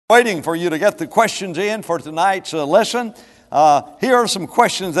Waiting for you to get the questions in for tonight's lesson. Here are some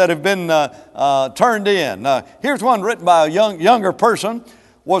questions that have been turned in. Here's one written by a younger person.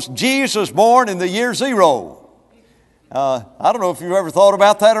 Was Jesus born in the year 0? I don't know if you've ever thought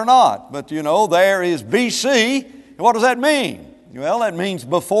about that or not, but you know, there is BC. What does that mean? Well, that means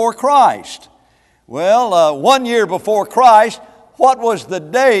before Christ. Well, 1 year before Christ, what was the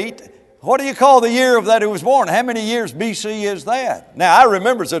date? What do you call the year of that he was born? How many years BC is that? Now, I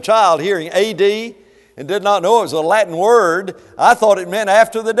remember as a child hearing AD and did not know it was a Latin word. I thought it meant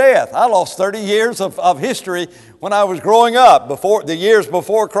after the death. I lost 30 years of history when I was growing up, before the years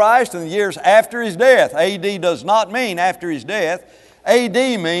before Christ and the years after His death. AD does not mean after His death. AD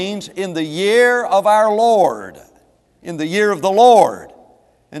means in the year of our Lord, in the year of the Lord.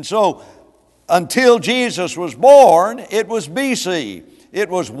 And so, until Jesus was born, it was BC. It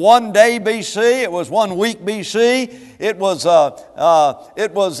was 1 day BC. It was 1 week BC. It was 1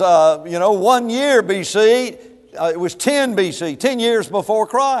 year BC. It was 10 BC, 10 years before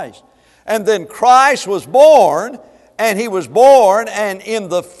Christ. And then Christ was born, and He was born, and in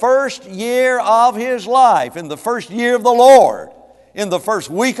the first year of His life, in the first year of the Lord, in the first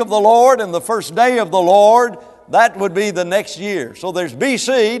week of the Lord, and the first day of the Lord, that would be the next year. So there's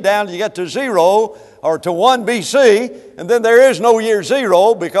BC down you get to 0 or to 1 BC, and then there is no year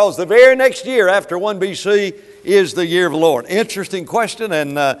 0 because the very next year after 1 BC is the year of the Lord. Interesting question,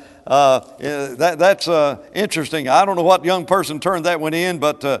 and that's interesting. I don't know what young person turned that one in,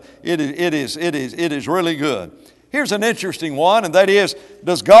 but it is really good. Here's an interesting one, and that is,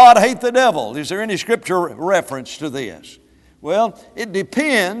 does God hate the devil? Is there any scripture reference to this? Well, it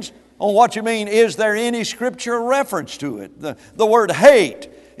depends on what you mean. Is there any scripture reference to it? The word hate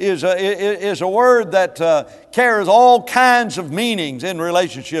is a word that carries all kinds of meanings in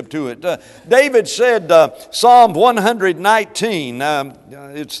relationship to it. David said, Psalm 119,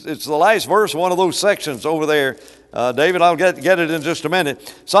 it's the last verse of one of those sections over there. David, I'll get it in just a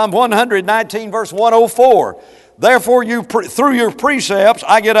minute. Psalm 119, verse 104. Therefore, through your precepts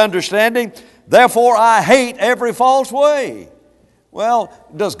I get understanding. Therefore, I hate every false way. Well,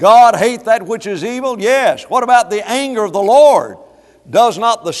 does God hate that which is evil? Yes. What about the anger of the Lord? Does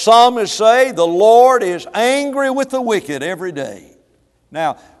not the psalmist say, the Lord is angry with the wicked every day?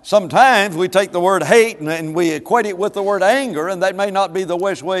 Now, sometimes we take the word hate and we equate it with the word anger, and that may not be the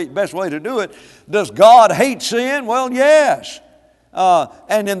best way to do it. Does God hate sin? Well, yes.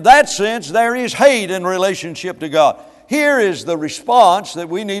 And in that sense, there is hate in relationship to God. Here is the response that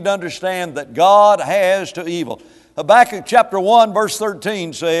we need to understand that God has to evil. Habakkuk chapter 1 verse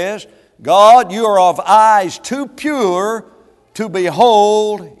 13 says, God, you are of eyes too pure to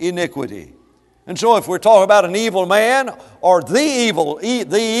behold iniquity. And so if we're talking about an evil man or the evil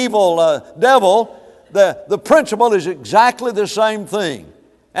devil, the principle is exactly the same thing.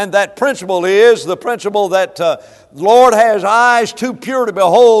 And that principle is the principle that the Lord has eyes too pure to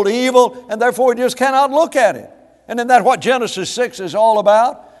behold evil, and therefore He just cannot look at it. And isn't that what Genesis 6 is all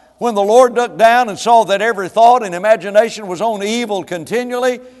about? When the Lord looked down and saw that every thought and imagination was on evil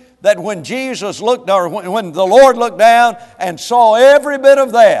continually, that when Jesus looked, or when the Lord looked down and saw every bit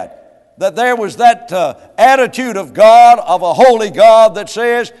of that there was that attitude of God, of a holy God that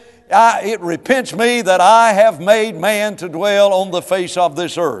says, it repents me that I have made man to dwell on the face of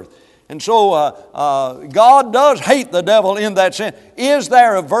this earth. And so God does hate the devil in that sense. Is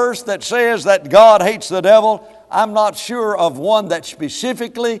there a verse that says that God hates the devil? I'm not sure of one that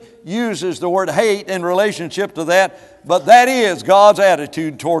specifically uses the word hate in relationship to that, but that is God's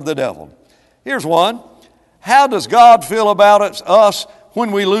attitude toward the devil. Here's one. How does God feel about us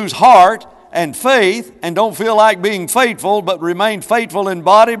when we lose heart and faith and don't feel like being faithful, but remain faithful in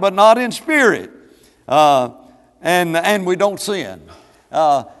body but not in spirit? And we don't sin.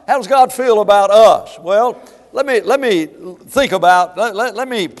 How does God feel about us? Well, let me think about, let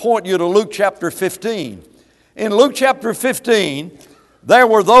me point you to Luke chapter 15. In Luke chapter 15, there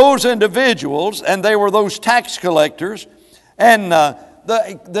were those individuals and there were those tax collectors, and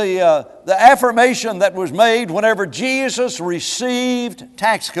the affirmation that was made whenever Jesus received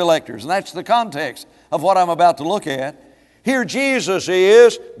tax collectors, and that's the context of what I'm about to look at. Here Jesus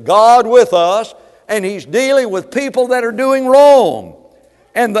is, God with us, and He's dealing with people that are doing wrong.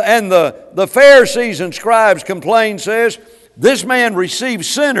 And the Pharisees and scribes complain, says, this man receives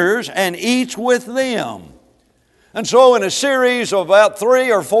sinners and eats with them. And so in a series of about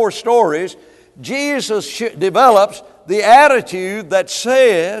 3 or 4 stories, Jesus develops the attitude that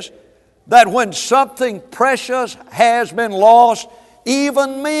says that when something precious has been lost,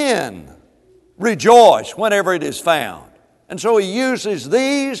 even men rejoice whenever it is found. And so He uses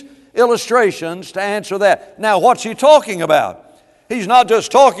these illustrations to answer that. Now, what's He talking about? He's not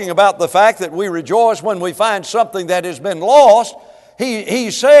just talking about the fact that we rejoice when we find something that has been lost.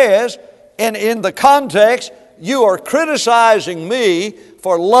 He says, in the context, you are criticizing me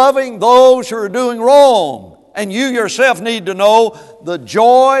for loving those who are doing wrong. And you yourself need to know the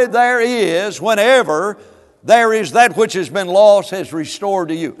joy there is whenever there is that which has been lost has restored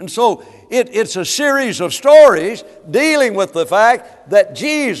to you. And so it's a series of stories dealing with the fact that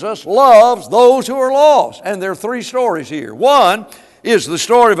Jesus loves those who are lost. And there are three stories here. One is the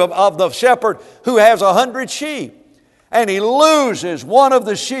story of the shepherd who has 100 sheep, and he loses one of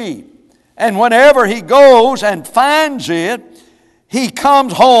the sheep. And whenever he goes and finds it, he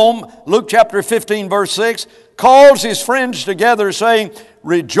comes home, Luke chapter 15 verse 6, calls his friends together saying,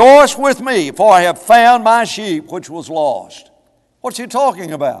 "Rejoice with me, for I have found my sheep which was lost." What's he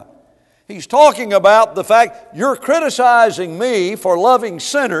talking about? He's talking about the fact you're criticizing me for loving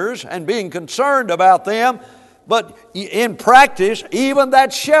sinners and being concerned about them, but in practice, even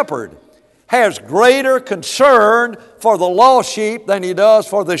that shepherd has greater concern for the lost sheep than he does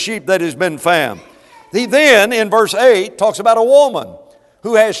for the sheep that has been found. He then, in verse 8, talks about a woman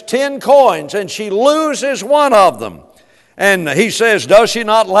who has 10 coins and she loses one of them. And he says, does she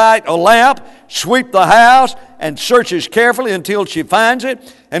not light a lamp, sweep the house, and searches carefully until she finds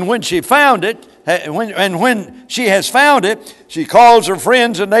it? And when she found it, when she has found it, she calls her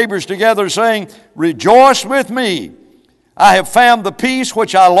friends and neighbors together, saying, "Rejoice with me. I have found the piece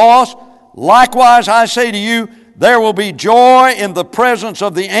which I lost. Likewise, I say to you, there will be joy in the presence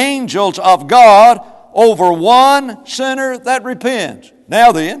of the angels of God over one sinner that repents."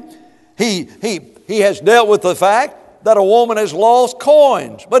 Now then, he has dealt with the fact that a woman has lost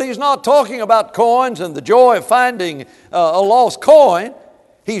coins. But he's not talking about coins and the joy of finding a lost coin.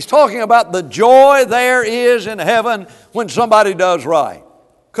 He's talking about the joy there is in heaven when somebody does right.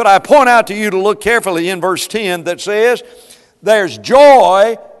 Could I point out to you to look carefully in verse 10 that says, there's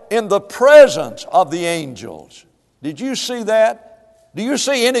joy in the presence of the angels. Did you see that? Do you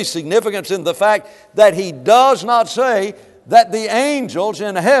see any significance in the fact that he does not say that the angels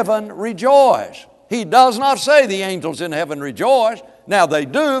in heaven rejoice? He does not say the angels in heaven rejoice. Now they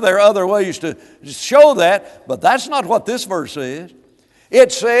do. There are other ways to show that, but that's not what this verse says.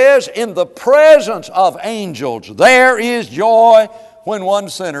 It says, in the presence of angels, there is joy when one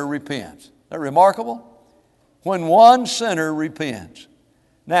sinner repents. Isn't that remarkable? When one sinner repents.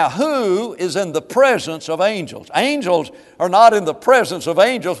 Now, who is in the presence of angels? Angels are not in the presence of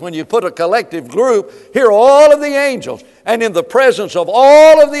angels. When you put a collective group, here are all of the angels. And in the presence of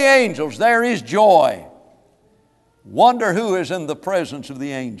all of the angels, there is joy. Wonder who is in the presence of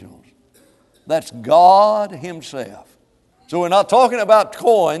the angels. That's God Himself. So we're not talking about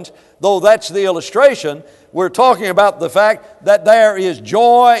coins, though that's the illustration. We're talking about the fact that there is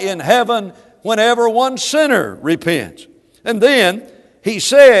joy in heaven whenever one sinner repents. And then he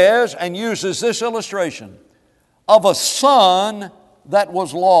says, and uses this illustration, of a son that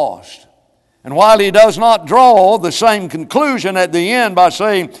was lost. And while he does not draw the same conclusion at the end by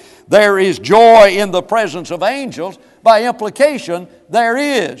saying there is joy in the presence of angels, by implication there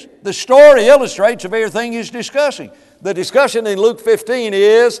is. The story illustrates of everything he's discussing. The discussion in Luke 15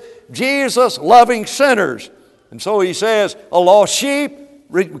 is Jesus loving sinners. And so he says a lost sheep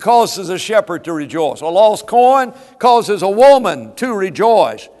causes a shepherd to rejoice. A lost coin causes a woman to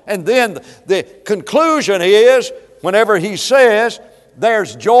rejoice. And then the conclusion is, whenever he says,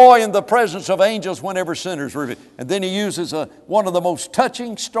 there's joy in the presence of angels whenever sinners repent. And then he uses one of the most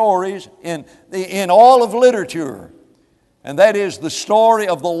touching stories in all of literature. And that is the story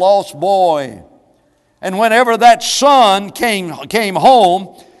of the lost boy. And whenever that son came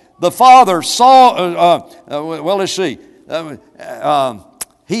home, the father saw, let's see.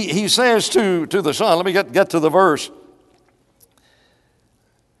 He says to the son, let me get to the verse.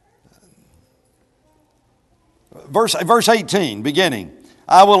 Verse 18, beginning.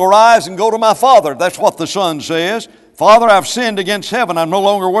 I will arise and go to my father. That's what the son says. Father, I've sinned against heaven. I'm no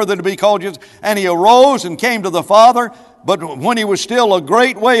longer worthy to be called your son. And he arose and came to the father. But when he was still a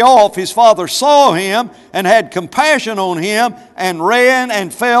great way off, his father saw him and had compassion on him and ran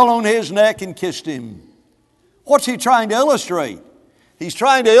and fell on his neck and kissed him. What's he trying to illustrate? He's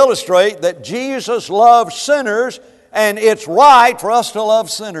trying to illustrate that Jesus loves sinners and it's right for us to love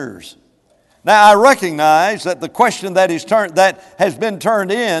sinners. Now I recognize that the question that has been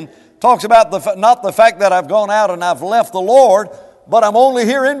turned in talks about not the fact that I've gone out and I've left the Lord, but I'm only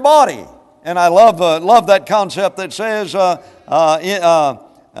here in body. And I love that concept that says I'm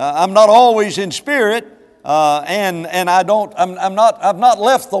not always in spirit, and I've not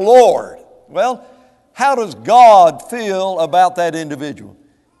left the Lord. Well, how does God feel about that individual?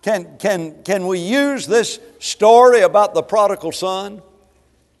 Can we use this story about the prodigal son?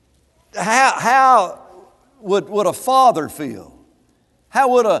 How would a father feel? How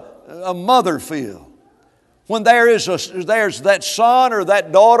would a mother feel when there's that son or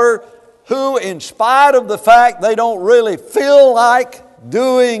that daughter who, in spite of the fact they don't really feel like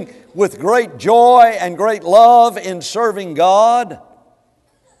doing with great joy and great love in serving God,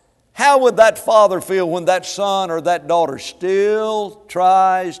 how would that father feel when that son or that daughter still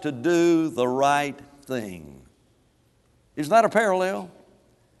tries to do the right thing? Isn't that a parallel?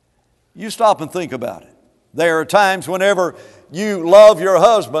 You stop and think about it. There are times whenever you love your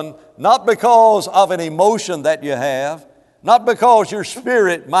husband, not because of an emotion that you have, not because your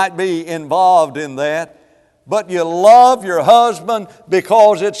spirit might be involved in that, but you love your husband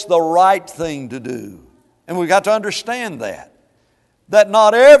because it's the right thing to do. And we've got to understand that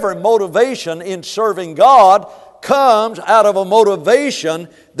not every motivation in serving God comes out of a motivation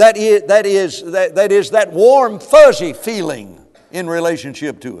that is that warm, fuzzy feeling in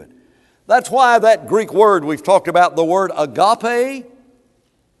relationship to it. That's why that Greek word we've talked about, the word agape,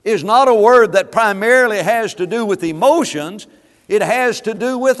 is not a word that primarily has to do with emotions. It has to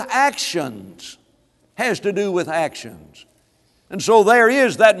do with actions. Has to do with actions. And so there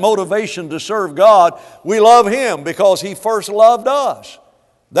is that motivation to serve God. We love Him because He first loved us.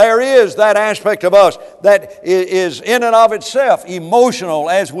 There is that aspect of us that is in and of itself emotional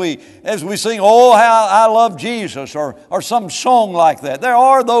as we sing, "Oh, how I love Jesus," or some song like that. There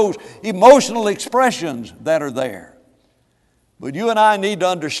are those emotional expressions that are there. But you and I need to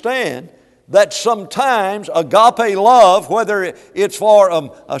understand that sometimes agape love, whether it's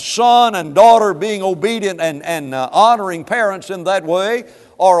for a son and daughter being obedient and honoring parents in that way,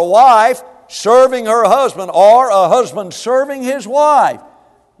 or a wife serving her husband, or a husband serving his wife,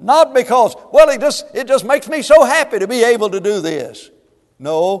 not because, well, it just makes me so happy to be able to do this.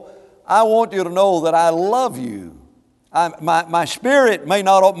 No, I want you to know that I love you. My spirit may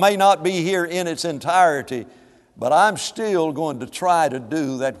not be here in its entirety, but I'm still going to try to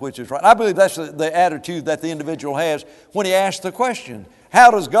do that which is right. I believe that's the attitude that the individual has when he asks the question,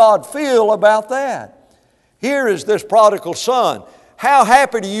 how does God feel about that? Here is this prodigal son. How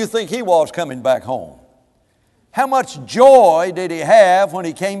happy do you think he was coming back home? How much joy did he have when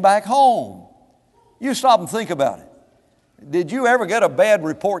he came back home? You stop and think about it. Did you ever get a bad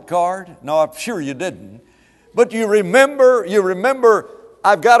report card? No, I'm sure you didn't. But you remember,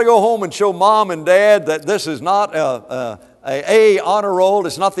 I've got to go home and show mom and dad that this is not a A honor roll.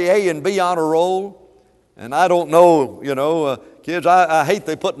 It's not the A and B honor roll. And I don't know, kids, I hate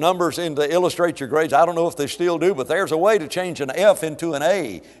they put numbers in to illustrate your grades. I don't know if they still do, but there's a way to change an F into an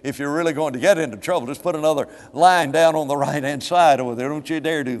A if you're really going to get into trouble. Just put another line down on the right-hand side over there. Don't you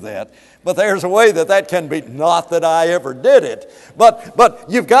dare do that. But there's a way that can be, not that I ever did it. But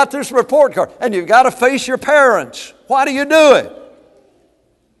you've got this report card, and you've got to face your parents. Why do you do it?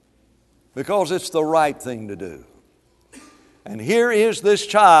 Because it's the right thing to do. And here is this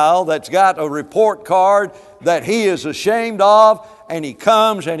child that's got a report card that he is ashamed of, and he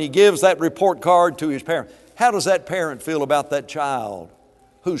comes and he gives that report card to his parent. How does that parent feel about that child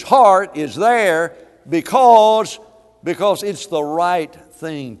whose heart is there because it's the right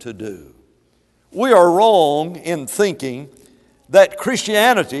thing to do? We are wrong in thinking that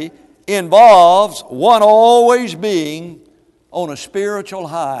Christianity involves one always being on a spiritual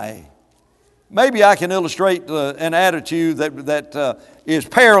high. Maybe I can illustrate an attitude that is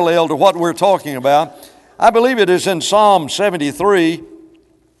parallel to what we're talking about. I believe it is in Psalm 73,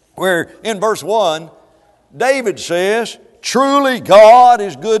 where in verse 1, David says, "Truly God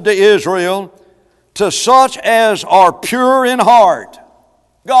is good to Israel, to such as are pure in heart."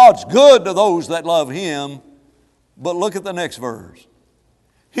 God's good to those that love Him. But look at the next verse.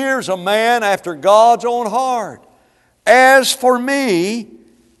 Here's a man after God's own heart. "As for me,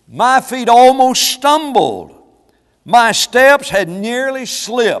 my feet almost stumbled. My steps had nearly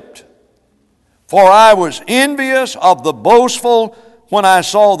slipped. For I was envious of the boastful when I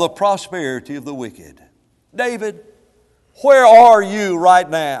saw the prosperity of the wicked." David, where are you right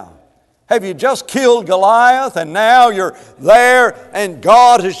now? Have you just killed Goliath and now you're there and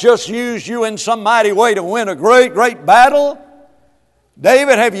God has just used you in some mighty way to win a great, great battle?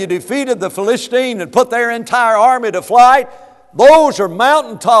 David, have you defeated the Philistine and put their entire army to flight? Those are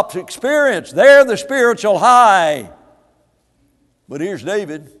mountaintop experience. They're the spiritual high. But here's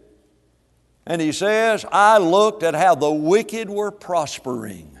David. And he says, "I looked at how the wicked were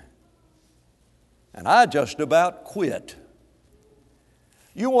prospering, and I just about quit."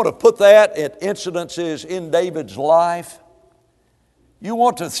 You want to put that at incidences in David's life? You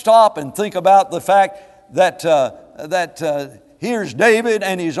want to stop and think about the fact that here's David,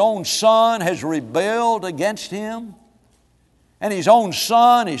 and his own son has rebelled against him, and his own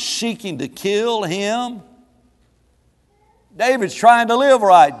son is seeking to kill him. David's trying to live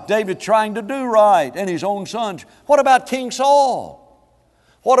right. David's trying to do right, and his own sons. What about King Saul?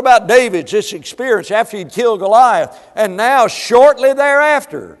 What about David's this experience after he'd killed Goliath? And now, shortly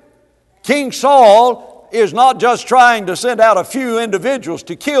thereafter, King Saul is not just trying to send out a few individuals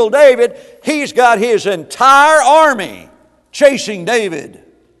to kill David. He's got his entire army chasing David.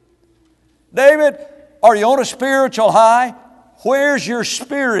 David, are you on a spiritual high? Where's your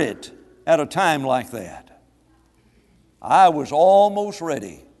spirit at a time like that? I was almost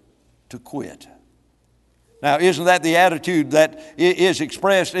ready to quit. Now, isn't that the attitude that is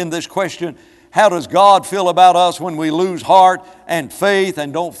expressed in this question? How does God feel about us when we lose heart and faith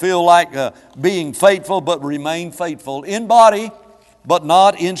and don't feel like being faithful, but remain faithful in body, but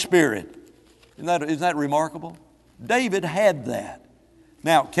not in spirit? Isn't that remarkable? David had that.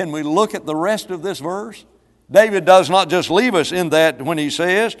 Now, can we look at the rest of this verse? David does not just leave us in that when he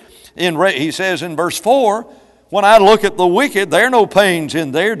says in verse 4, when I look at the wicked, there are no pains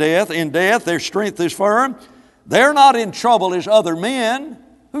in their death. In death, their strength is firm. They're not in trouble as other men.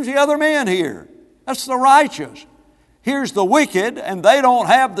 Who's the other men here? That's the righteous. Here's the wicked, and they don't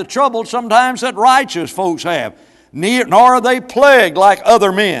have the trouble sometimes that righteous folks have. Nor are they plagued like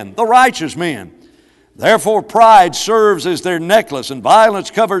other men, the righteous men. Therefore pride serves as their necklace, and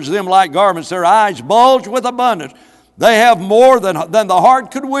violence covers them like garments. Their eyes bulge with abundance. They have more than the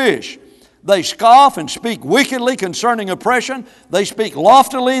heart could wish. They scoff and speak wickedly concerning oppression. They speak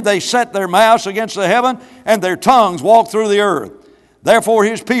loftily. They set their mouths against the heaven, and their tongues walk through the earth. Therefore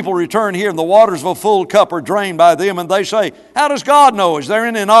his people return here, and the waters of a full cup are drained by them. And they say, how does God know? Is there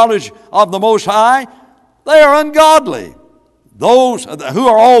any knowledge of the Most High? They are ungodly, those who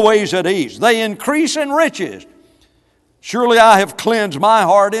are always at ease. They increase in riches. Surely I have cleansed my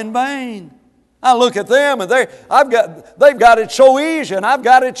heart in vain. I look at them, and they've got it so easy, and I've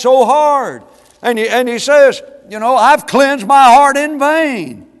got it so hard. And he says, I've cleansed my heart in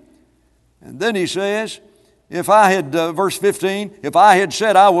vain. And then he says, if I had, verse 15, if I had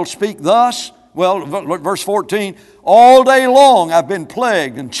said I will speak thus, verse 14, all day long I've been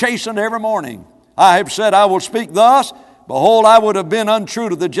plagued and chastened every morning. I have said I will speak thus, behold, I would have been untrue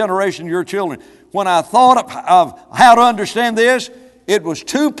to the generation of your children. When I thought of how to understand this, it was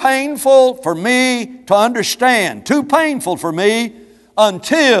too painful for me to understand, too painful for me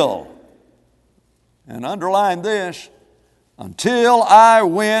until, and underline this, until I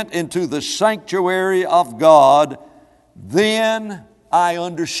went into the sanctuary of God, then I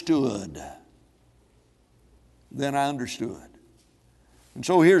understood. Then I understood. And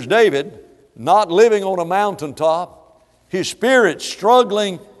so here's David, not living on a mountaintop, his spirit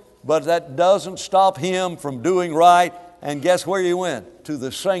struggling, but that doesn't stop him from doing right. And guess where he went? To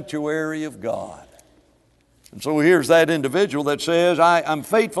the sanctuary of God. And so here's that individual that says, I'm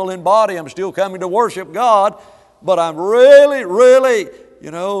faithful in body, I'm still coming to worship God, but I'm really,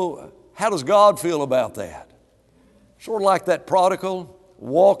 how does God feel about that? Sort of like that prodigal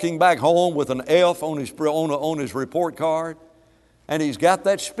walking back home with an F on his report card, and he's got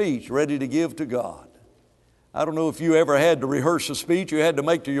that speech ready to give to God. I don't know if you ever had to rehearse a speech you had to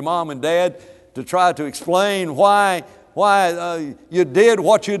make to your mom and dad to try to explain why you did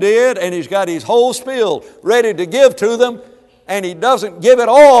what you did, and he's got his whole spiel ready to give to them, and he doesn't give it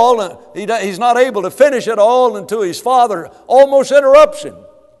all. He's not able to finish it all until his father almost interrupts him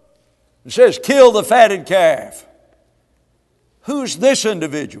and says, kill the fatted calf. Who's this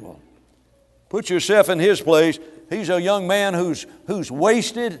individual? Put yourself in his place. He's a young man who's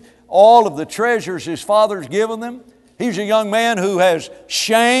wasted all of the treasures his father's given them. He's a young man who has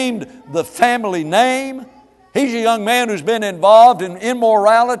shamed the family name. He's a young man who's been involved in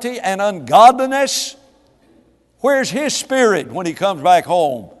immorality and ungodliness. Where's his spirit when he comes back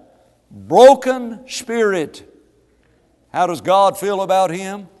home? Broken spirit. How does God feel about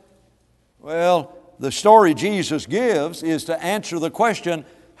him? Well, the story Jesus gives is to answer the question,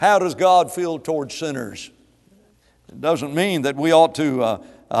 how does God feel towards sinners? It doesn't mean that we ought to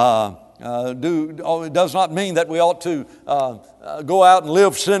it does not mean that we ought to go out and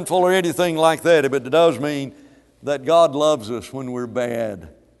live sinful or anything like that, but it does mean that God loves us when we're bad,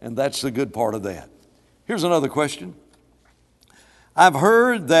 and that's the good part of that. Here's another question. I've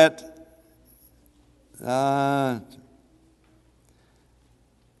heard that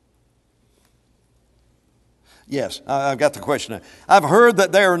yes, I've got the question now. I've heard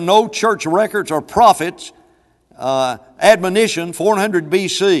that there are no church records or prophets admonition 400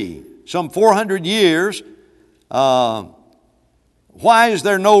 BC, some 400 years. Why is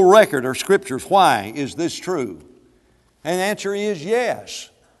there no record or scriptures? Why is this true? And the answer is yes.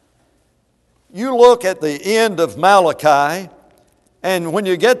 You look at the end of Malachi, and when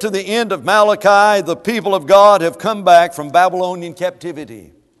you get to the end of Malachi, the people of God have come back from Babylonian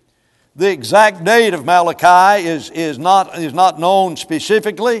captivity. The exact date of Malachi is not known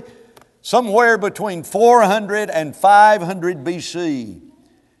specifically. Somewhere between 400 and 500 BC.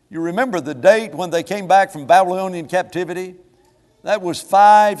 You remember the date when they came back from Babylonian captivity? That was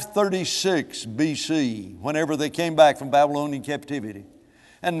 536 BC, whenever they came back from Babylonian captivity.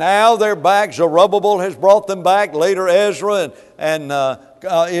 And now they're back. Zerubbabel has brought them back. Later Ezra and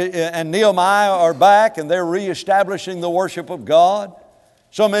Nehemiah are back, and they're reestablishing the worship of God.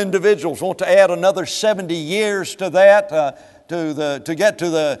 Some individuals want to add another 70 years to that to get to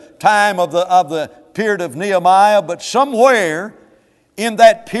the time of the period of Nehemiah. But somewhere in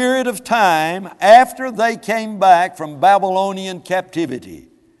that period of time after they came back from Babylonian captivity.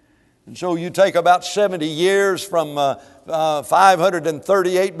 And so you take about 70 years from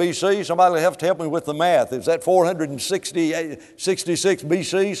 538 BC. Somebody will have to help me with the math. Is that 466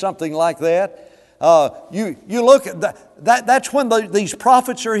 BC, something like that? You look at that's when these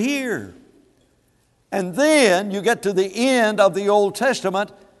prophets are here. And then you get to the end of the Old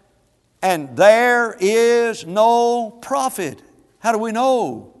Testament, and there is no prophet. How do we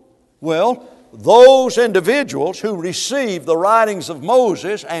know? Well, those individuals who received the writings of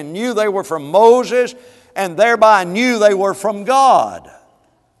Moses and knew they were from Moses and thereby knew they were from God.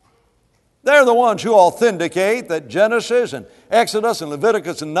 They're the ones who authenticate that Genesis and Exodus and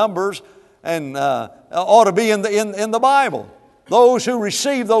Leviticus and Numbers and ought to be in the Bible. Those who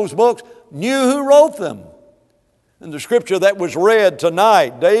received those books knew who wrote them. In the scripture that was read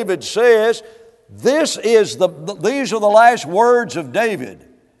tonight, David says, these are the last words of David.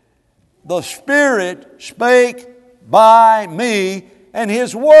 The Spirit spake by me, and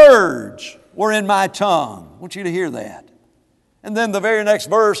His words were in my tongue. I want you to hear that. And then the very next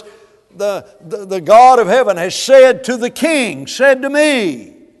verse, the God of heaven has said to the king, said to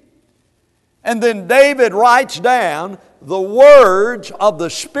me. And then David writes down the words of the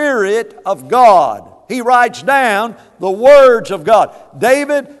Spirit of God. He writes down the words of God.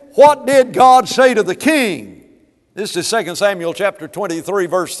 David, what did God say to the king? This is 2 Samuel chapter 23,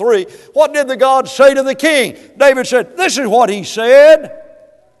 verse 3. What did the God say to the king? David said, this is what he said.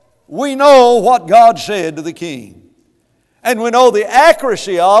 We know what God said to the king. And we know the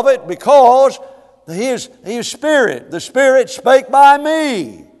accuracy of it because His Spirit, the Spirit spake by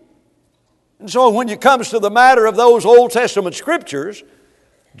me. And so when it comes to the matter of those Old Testament scriptures,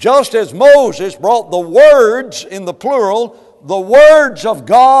 just as Moses brought the words in the plural, the words of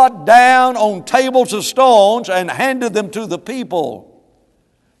God down on tables of stones and handed them to the people,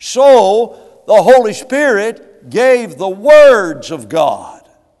 so the Holy Spirit gave the words of God.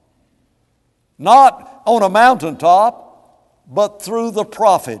 Not on a mountaintop, but through the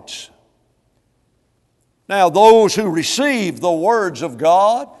prophets. Now, those who received the words of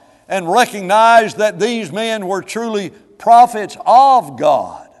God and recognized that these men were truly prophets of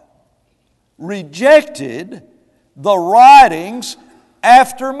God rejected the writings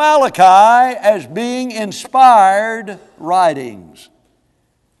after Malachi as being inspired writings.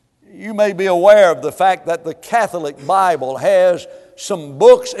 You may be aware of the fact that the Catholic Bible has some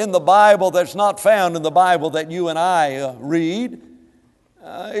books in the Bible that's not found in the Bible that you and I read.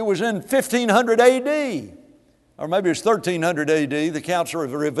 It was in 1500 A.D., or maybe it was 1300 A.D., the Council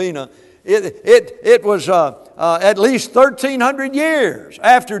of Ravenna. It was at least 1,300 years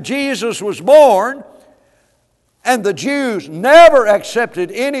after Jesus was born, and the Jews never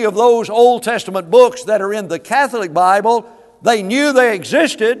accepted any of those Old Testament books that are in the Catholic Bible. They knew they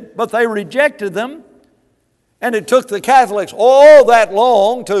existed, but they rejected them. And it took the Catholics all that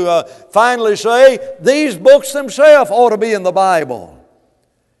long to finally say, these books themselves ought to be in the Bible.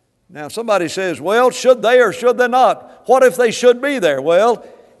 Now somebody says, well, should they or should they not? What if they should be there? Well,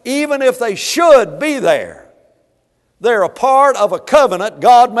 even if they should be there, they're a part of a covenant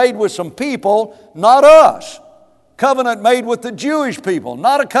God made with some people, not us. Covenant made with the Jewish people,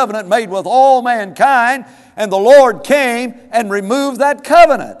 not a covenant made with all mankind, and the Lord came and removed that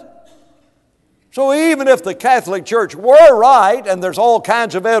covenant. So even if the Catholic Church were right, and there's all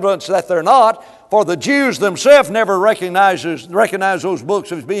kinds of evidence that they're not, for the Jews themselves never recognize those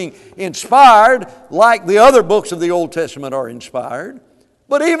books as being inspired like the other books of the Old Testament are inspired.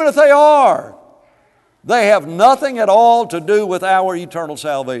 But even if they are, they have nothing at all to do with our eternal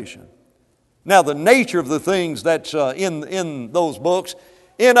salvation. Now, the nature of the things that's in those books,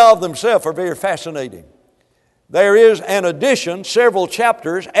 in of themselves, are very fascinating. There is an addition, several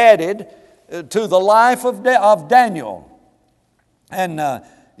chapters added to the life of Daniel. And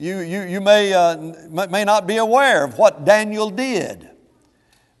You may not be aware of what Daniel did.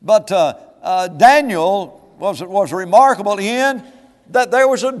 But Daniel was remarkable in that there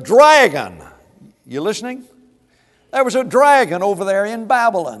was a dragon. You listening? There was a dragon over there in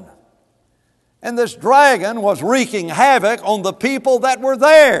Babylon. And this dragon was wreaking havoc on the people that were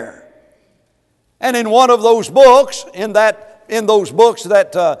there. And in one of those books, in those books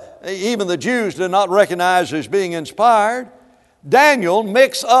that even the Jews did not recognize as being inspired, Daniel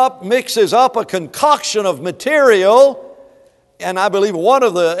mixes up a concoction of material, and I believe one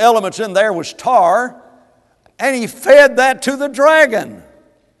of the elements in there was tar, and he fed that to the dragon.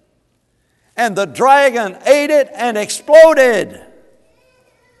 And the dragon ate it and exploded.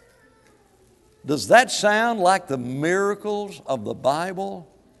 Does that sound like the miracles of the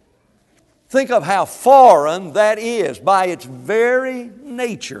Bible? Think of how foreign that is by its very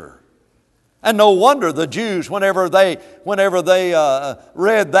nature. And no wonder the Jews, whenever they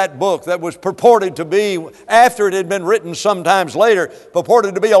read that book that was purported to be, after it had been written sometimes later,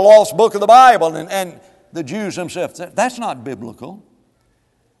 purported to be a lost book of the Bible, and the Jews themselves said, that's not biblical.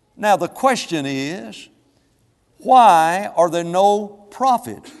 Now the question is, why are there no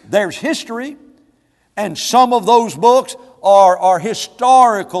prophets? There's history, and some of those books are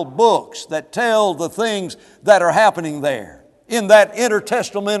historical books that tell the things that are happening there in that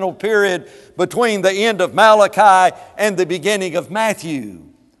intertestamental period between the end of Malachi and the beginning of Matthew.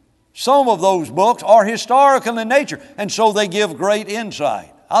 Some of those books are historical in nature, and so they give great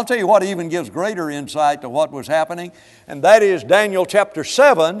insight. I'll tell you what even gives greater insight to what was happening, and that is Daniel chapter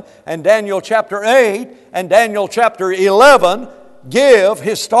 7 and Daniel chapter 8 and Daniel chapter 11 give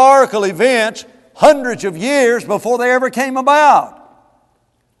historical events hundreds of years before they ever came about.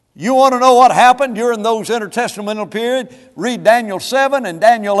 You want to know what happened during those intertestamental period? Read Daniel 7 and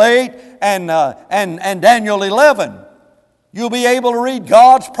Daniel 8 and Daniel 11. You'll be able to read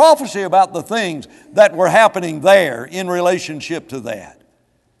God's prophecy about the things that were happening there in relationship to that.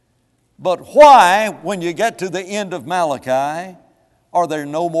 But why, when you get to the end of Malachi, are there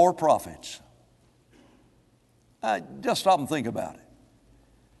no more prophets? Just stop and think about it.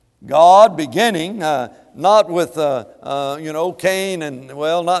 God beginning, not with Cain and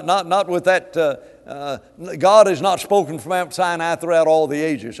not with that. God has not spoken from Mount Sinai throughout all the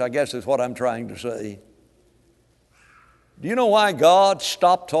ages, I guess is what I'm trying to say. Do you know why God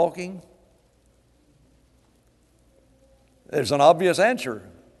stopped talking? There's an obvious answer.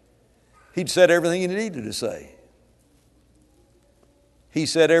 He'd said everything he needed to say. He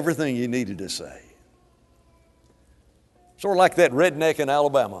said everything he needed to say. Sort of like that redneck in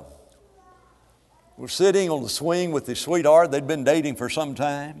Alabama. Was sitting on the swing with his sweetheart. They'd been dating for some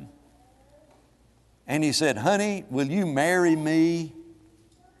time. And he said, "Honey, will you marry me?"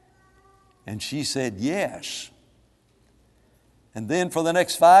 And she said, "Yes." And then for the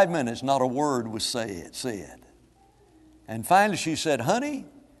next 5 minutes, not a word was said. And finally she said, "Honey,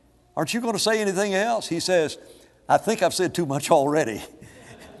 aren't you going to say anything else?" He says, "I think I've said too much already."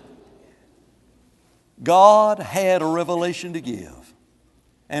 God had a revelation to give.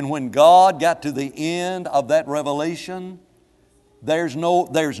 And when God got to the end of that revelation, there's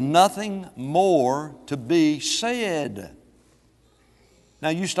nothing more to be said. Now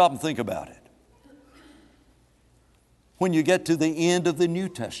you stop and think about it. When you get to the end of the New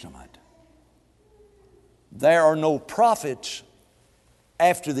Testament, there are no prophets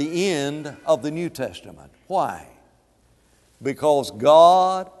after the end of the New Testament. Why? Because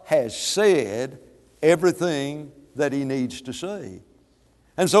God has said everything that He needs to say.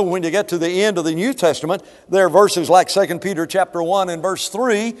 And so when you get to the end of the New Testament, there are verses like 2 Peter chapter 1 and verse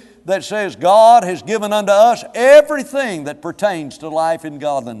 3 that says God has given unto us everything that pertains to life and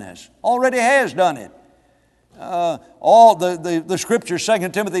godliness. Already has done it. All the Scriptures, 2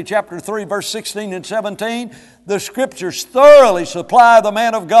 Timothy chapter 3 verse 16 and 17, the Scriptures thoroughly supply the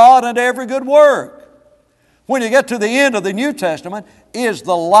man of God unto every good work. When you get to the end of the New Testament, is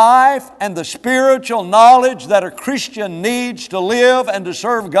the life and the spiritual knowledge that a Christian needs to live and to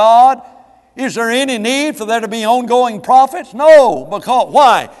serve God. Is there any need for there to be ongoing prophets? No.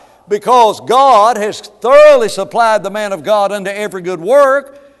 Why? Because God has thoroughly supplied the man of God unto every good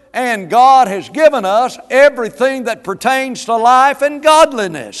work, and God has given us everything that pertains to life and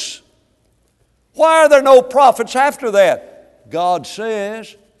godliness. Why are there no prophets after that? God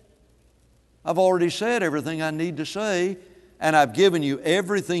says, I've already said everything I need to say, and I've given you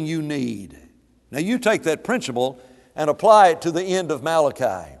everything you need. Now you take that principle and apply it to the end of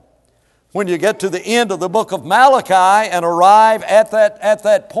Malachi. When you get to the end of the book of Malachi and arrive at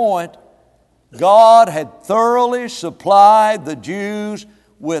that point, God had thoroughly supplied the Jews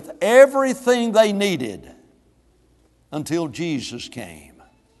with everything they needed until Jesus came.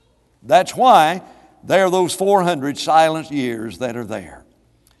 That's why there are those 400 silent years that are there.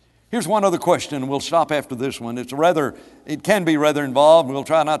 Here's one other question, and we'll stop after this one. It can be rather involved. We'll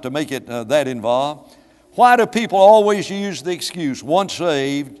try not to make it that involved. Why do people always use the excuse, once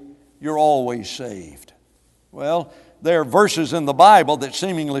saved, you're always saved? Well, there are verses in the Bible that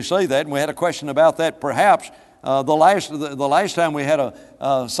seemingly say that, and we had a question about that perhaps the last time we had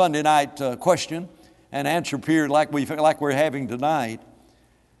a Sunday night question and answer period like we're having tonight.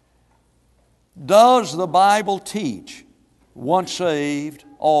 Does the Bible teach once saved,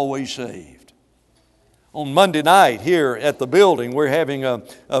 always saved? On Monday night here at the building, we're having a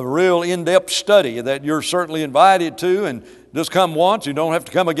real in-depth study that you're certainly invited to, and just come once. You don't have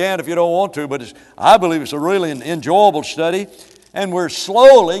to come again if you don't want to, but I believe it's a really enjoyable study, and we're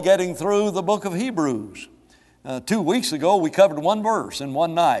slowly getting through the book of Hebrews. 2 weeks ago, we covered one verse in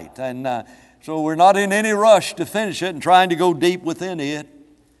one night, and so we're not in any rush to finish it and trying to go deep within it.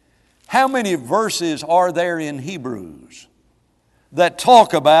 How many verses are there in Hebrews that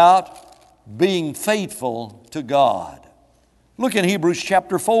talk about being faithful to God? Look in Hebrews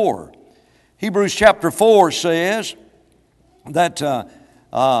chapter 4. Hebrews chapter 4 says that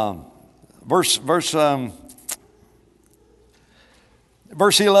verse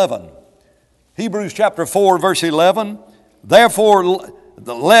 11. Hebrews chapter 4 verse 11. Therefore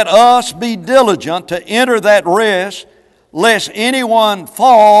let us be diligent to enter that rest, lest anyone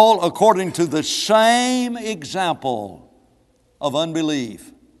fall according to the same example of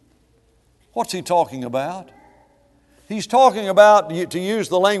unbelief. What's he talking about? He's talking about, to use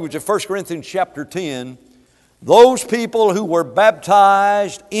the language of 1 Corinthians chapter 10, those people who were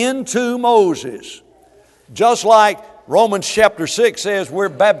baptized into Moses. Just like Romans chapter 6 says we're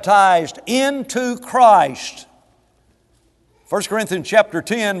baptized into Christ. 1 Corinthians chapter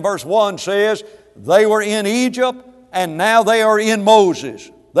 10 verse 1 says they were in Egypt and now they are in Moses.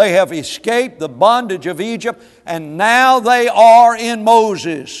 They have escaped the bondage of Egypt and now they are in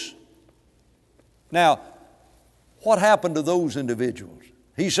Moses. Now, what happened to those individuals?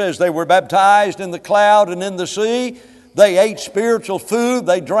 He says they were baptized in the cloud and in the sea. They ate spiritual food.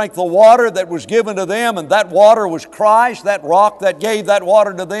 They drank the water that was given to them, and that water was Christ. That rock that gave that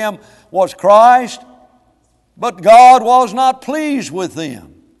water to them was Christ. But God was not pleased with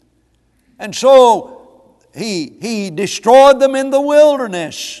them. And so He destroyed them in the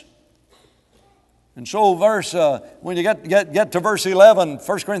wilderness. And so when you get to verse 11,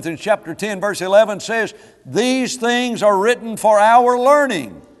 1 Corinthians chapter 10, verse 11 says, these things are written for our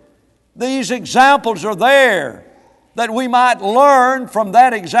learning. These examples are there that we might learn from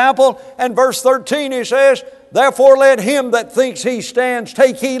that example. And verse 13 he says, therefore let him that thinks he stands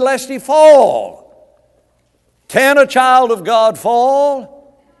take heed lest he fall. Can a child of God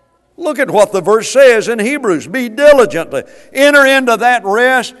fall? Look at what the verse says in Hebrews. Be diligent to enter into that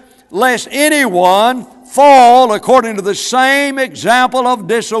rest, lest anyone fall according to the same example of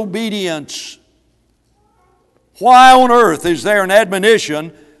disobedience. Why on earth is there an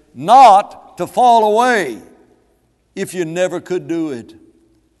admonition not to fall away if you never could do it?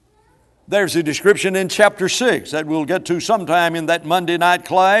 There's a description in chapter 6 that we'll get to sometime in that Monday night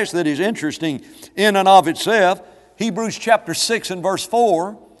class that is interesting in and of itself. Hebrews chapter 6 and verse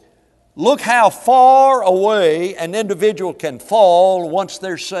 4. Look how far away an individual can fall once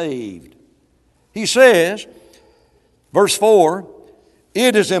they're saved. He says, verse 4,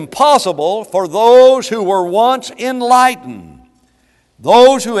 it is impossible for those who were once enlightened,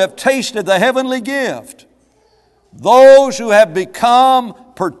 those who have tasted the heavenly gift, those who have become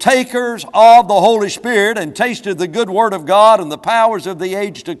partakers of the Holy Spirit and tasted the good word of God and the powers of the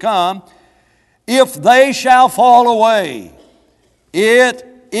age to come, if they shall fall away, it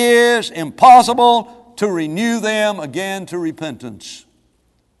is impossible to renew them again to repentance. Isn't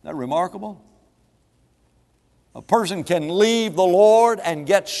that remarkable? A person can leave the Lord and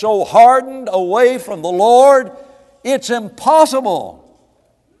get so hardened away from the Lord, it's impossible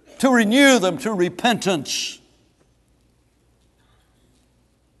to renew them to repentance.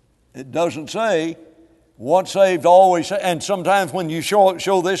 It doesn't say once saved, always saved. And sometimes when you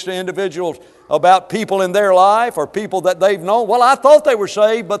show this to individuals about people in their life or people that they've known, well, I thought they were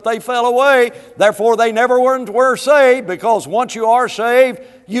saved, but they fell away. Therefore, they never were saved, because once you are saved,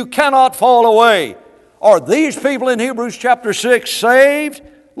 you cannot fall away. Are these people in Hebrews chapter 6 saved?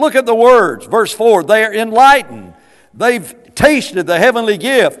 Look at the words. Verse 4, they are enlightened. They've tasted the heavenly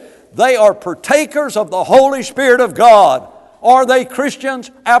gift. They are partakers of the Holy Spirit of God. Are they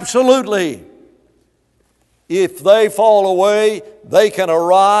Christians? Absolutely. If they fall away, they can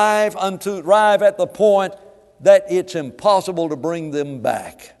arrive at the point that it's impossible to bring them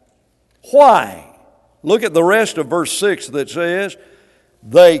back. Why? Look at the rest of verse 6 that says,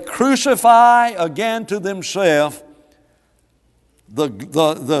 they crucify again to themselves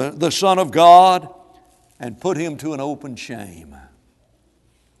the Son of God and put Him to an open shame.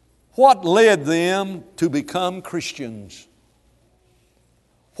 What led them to become Christians?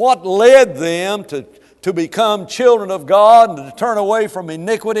 What led them to become children of God and to turn away from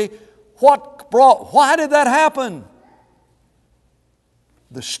iniquity? Why did that happen?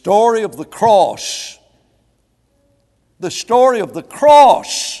 The story of the cross. The story of the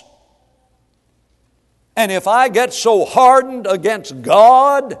cross. And if I get so hardened against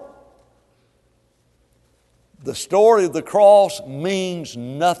God, the story of the cross means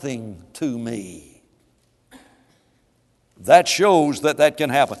nothing to me. That shows that can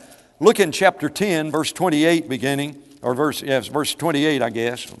happen. Look in chapter 10, verse 28 beginning, or verse 28, I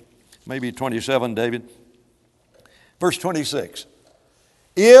guess. Maybe 27, David. Verse 26.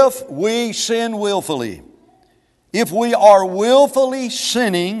 If we sin willfully, if we are willfully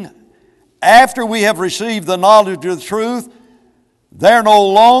sinning after we have received the knowledge of the truth, there no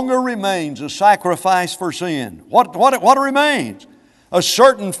longer remains a sacrifice for sin. What remains? A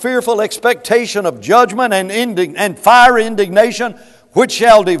certain fearful expectation of judgment and fiery indignation which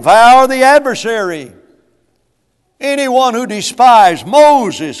shall devour the adversary. Anyone who despised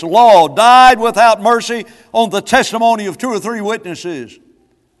Moses' law died without mercy on the testimony of 2 or 3 witnesses.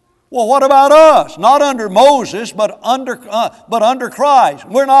 Well, what about us? Not under Moses, but under Christ.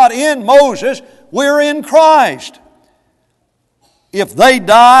 We're not in Moses, we're in Christ. If they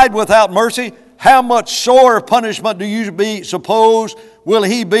died without mercy, how much sore punishment do you suppose will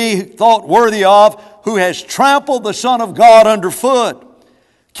he be thought worthy of who has trampled the Son of God underfoot,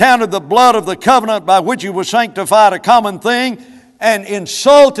 counted the blood of the covenant by which He was sanctified a common thing, and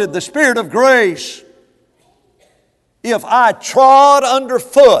insulted the Spirit of grace? If I trod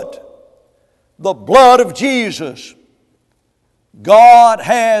underfoot the blood of Jesus, God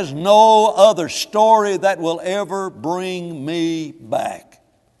has no other story that will ever bring me back.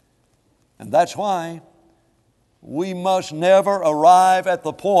 And that's why we must never arrive at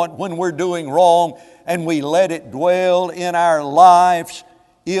the point when we're doing wrong and we let it dwell in our lives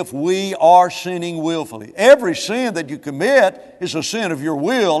if we are sinning willfully. Every sin that you commit is a sin of your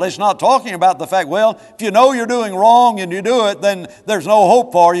will. It's not talking about the fact, well, if you know you're doing wrong and you do it, then there's no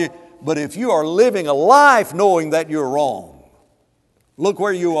hope for you. But if you are living a life knowing that you're wrong, look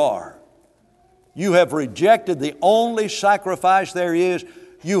where you are. You have rejected the only sacrifice there is.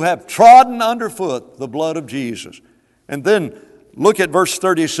 You have trodden underfoot the blood of Jesus. And then look at verse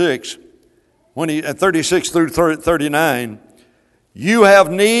 36. 36 through 39. You have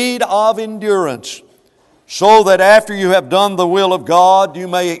need of endurance, so that after you have done the will of God, you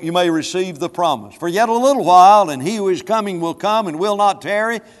may receive the promise. For yet a little while, and He who is coming will come and will not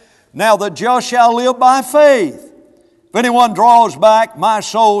tarry. Now the just shall live by faith. If anyone draws back, my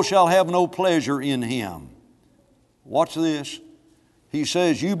soul shall have no pleasure in him. Watch this. He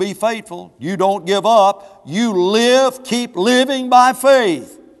says, you be faithful. You don't give up. You live, keep living by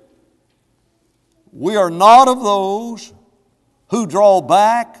faith. We are not of those who draw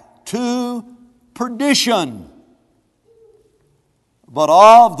back to perdition, but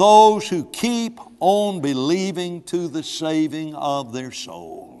of those who keep on believing to the saving of their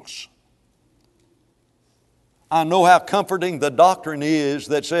souls. I know how comforting the doctrine is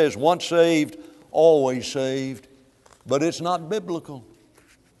that says once saved, always saved, but it's not biblical.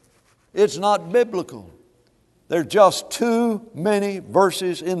 It's not biblical. There's just too many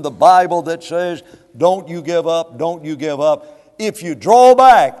verses in the Bible that says, don't you give up, don't you give up. If you draw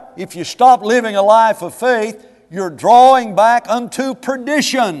back, if you stop living a life of faith, you're drawing back unto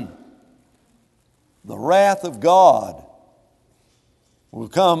perdition. The wrath of God will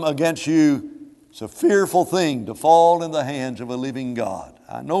come against you. It's a fearful thing to fall in the hands of a living God.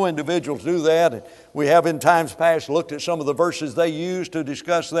 I know individuals do that. We have in times past looked at some of the verses they use to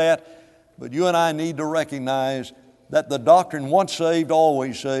discuss that. But you and I need to recognize that the doctrine once saved,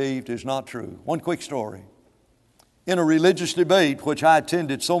 always saved is not true. One quick story. In a religious debate, which I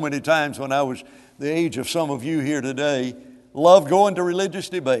attended so many times when I was the age of some of you here today, loved going to religious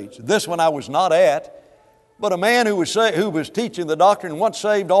debates. This one I was not at. But a man who was teaching the doctrine, once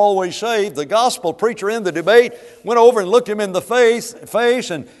saved, always saved, the gospel preacher in the debate went over and looked him in the face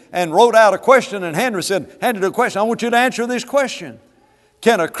and wrote out a question and handed a question. I want you to answer this question.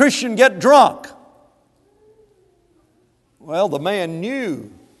 Can a Christian get drunk? Well, the man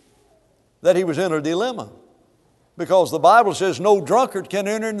knew that he was in a dilemma, because the Bible says no drunkard can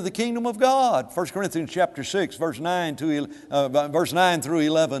enter into the kingdom of God. 1 Corinthians chapter 6, verse 9 through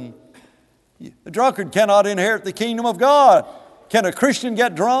 11. A drunkard cannot inherit the kingdom of God. Can a Christian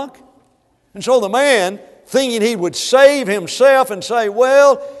get drunk? And so the man thinking he would save himself and say,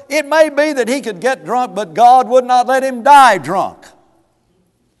 well, it may be that he could get drunk, but God would not let him die drunk.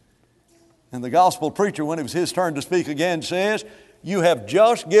 And the gospel preacher, when it was his turn to speak again, says, you have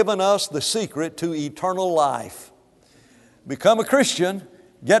just given us the secret to eternal life. Become a Christian,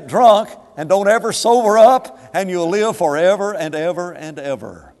 get drunk, and don't ever sober up, and you'll live forever and ever and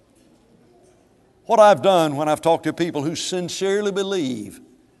ever. What I've done when I've talked to people who sincerely believe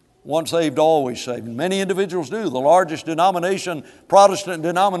once saved, always saved. And many individuals do. The largest denomination, Protestant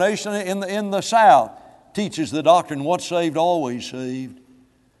denomination in the South, teaches the doctrine, once saved, always saved.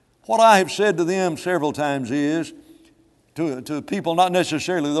 What I have said to them several times is, to people, not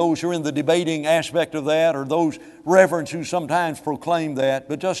necessarily those who are in the debating aspect of that or those reverends who sometimes proclaim that,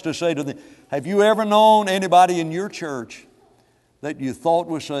 but just to say to them, have you ever known anybody in your church that you thought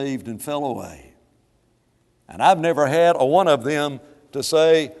was saved and fell away? And I've never had a one of them to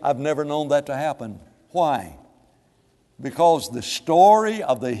say, I've never known that to happen. Why? Because the story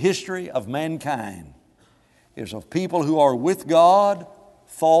of the history of mankind is of people who are with God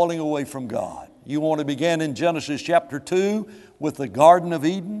falling away from God. You want to begin in Genesis chapter 2 with the Garden of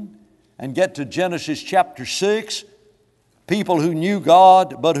Eden and get to Genesis chapter 6, people who knew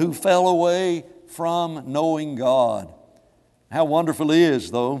God but who fell away from knowing God. How wonderful it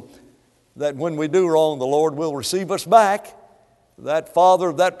is, though, that when we do wrong, the Lord will receive us back. That father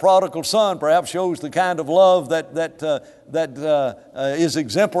of that prodigal son perhaps shows the kind of love that is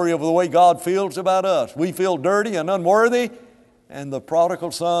exemplary of the way God feels about us. We feel dirty and unworthy, and the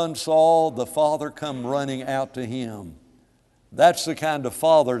prodigal son saw the father come running out to him. That's the kind of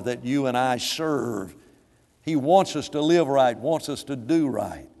father that you and I serve. He wants us to live right, wants us to do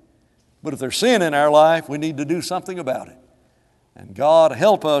right. But if there's sin in our life, we need to do something about it. And God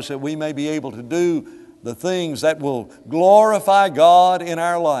help us that we may be able to do the things that will glorify God in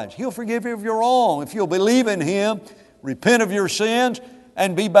our lives. He'll forgive you if you're wrong. If you'll believe in Him, repent of your sins,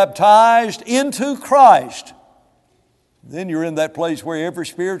 and be baptized into Christ, then you're in that place where every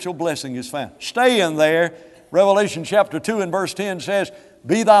spiritual blessing is found. Stay in there. Revelation chapter 2 and verse 10 says,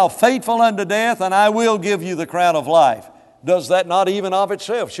 be thou faithful unto death, and I will give you the crown of life. Does that not even of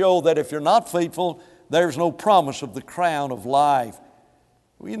itself show that if you're not faithful, there's no promise of the crown of life?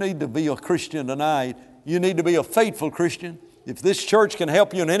 You need to be a Christian tonight. You need to be a faithful Christian. If this church can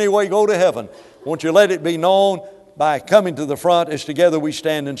help you in any way go to heaven, won't you let it be known by coming to the front as together we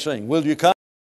stand and sing. Will you come?